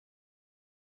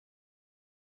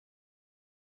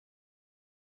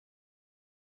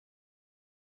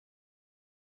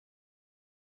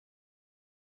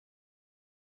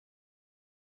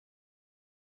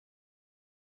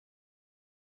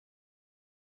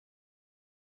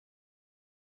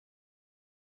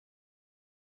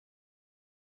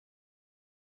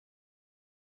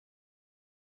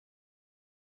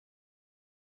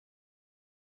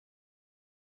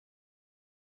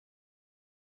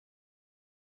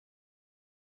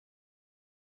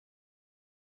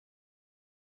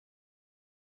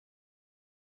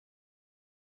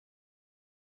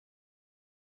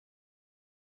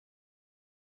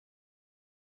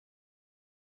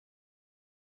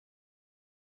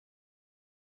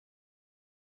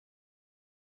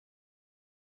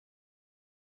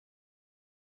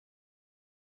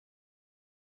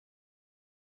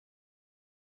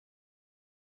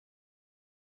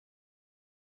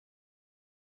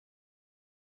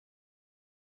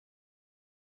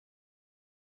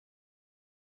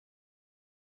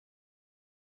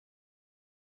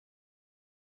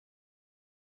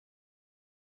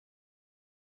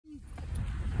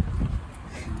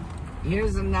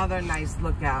Here's another nice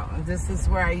lookout. This is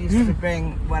where I used to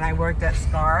bring, when I worked at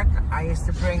Stark, I used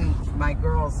to bring my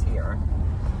girls here.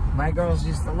 My girls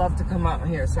used to love to come out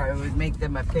here, so I would make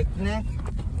them a picnic.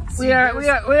 We are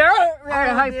at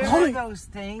a high point. Those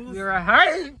things. We're at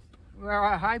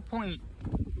a high point.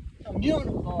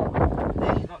 Beautiful.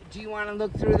 There you go. Do you want to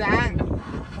look through that?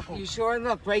 You sure?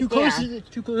 Look, right there.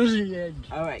 Too close to the edge.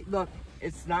 All right, look.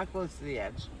 It's not close to the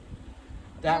edge.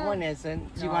 That one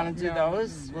isn't. Do you want to do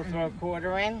those? We'll throw a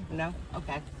quarter in? No?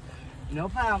 Okay. No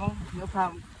problem. No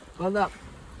problem. Well, look.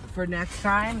 For next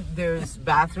time, there's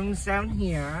bathrooms down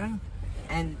here.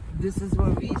 And this is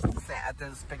where we used to sit at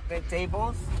those picnic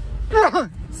tables.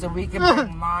 So we can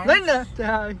bring lunch. Linda, say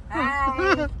hi.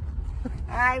 Hi.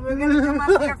 Hi, we're going to come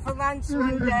up here for lunch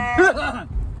one day.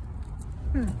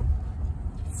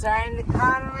 Trying to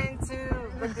con her into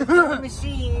with the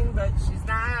machine, but she's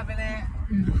not having it.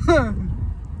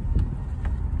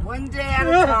 One day at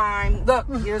a time. Look,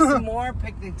 here's some more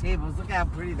picnic tables. Look how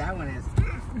pretty that one is.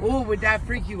 Oh, would that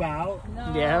freak you out?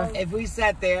 No. Yeah. If we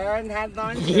sat there and had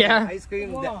lunch, yeah, ice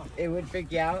cream, it would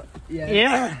freak you out. Yeah.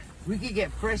 Yeah. We could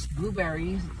get fresh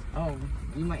blueberries. Oh,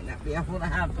 we might not be able to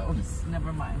have those.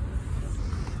 Never mind.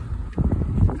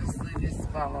 This lady's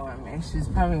following me. She's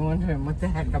probably wondering what the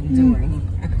heck I'm doing.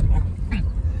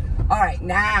 All right,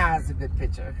 now it's a good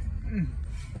picture.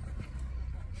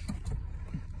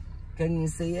 Can you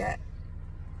see it?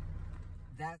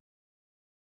 That's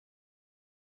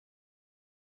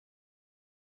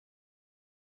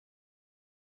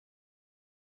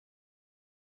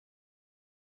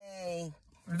Hey.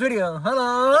 Video.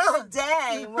 Hello. Good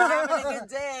day. We're having a good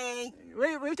day.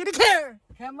 Wave to the camera.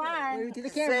 Come on. Wave to the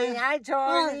camera. Say hi,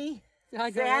 Charlie. Say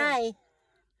hi, Say hi.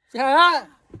 Say hi.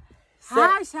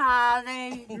 Hi,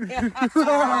 Charlie.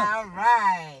 All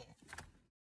right.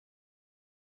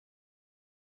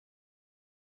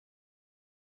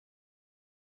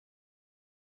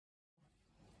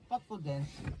 Buckle then.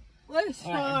 Where's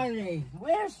Charlie?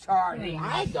 Where's Charlie?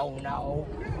 I don't know.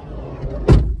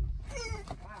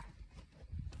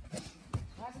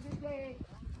 Have a good day.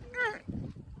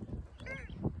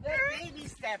 Baby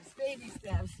steps, baby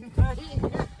steps.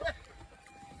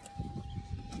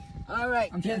 All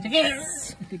right. I'm taking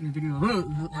a video.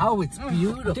 Oh, it's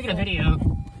beautiful. I'm taking a video.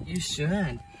 You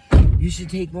should. You should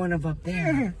take one of up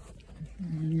there.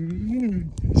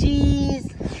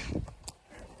 Cheese.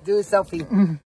 Do a selfie.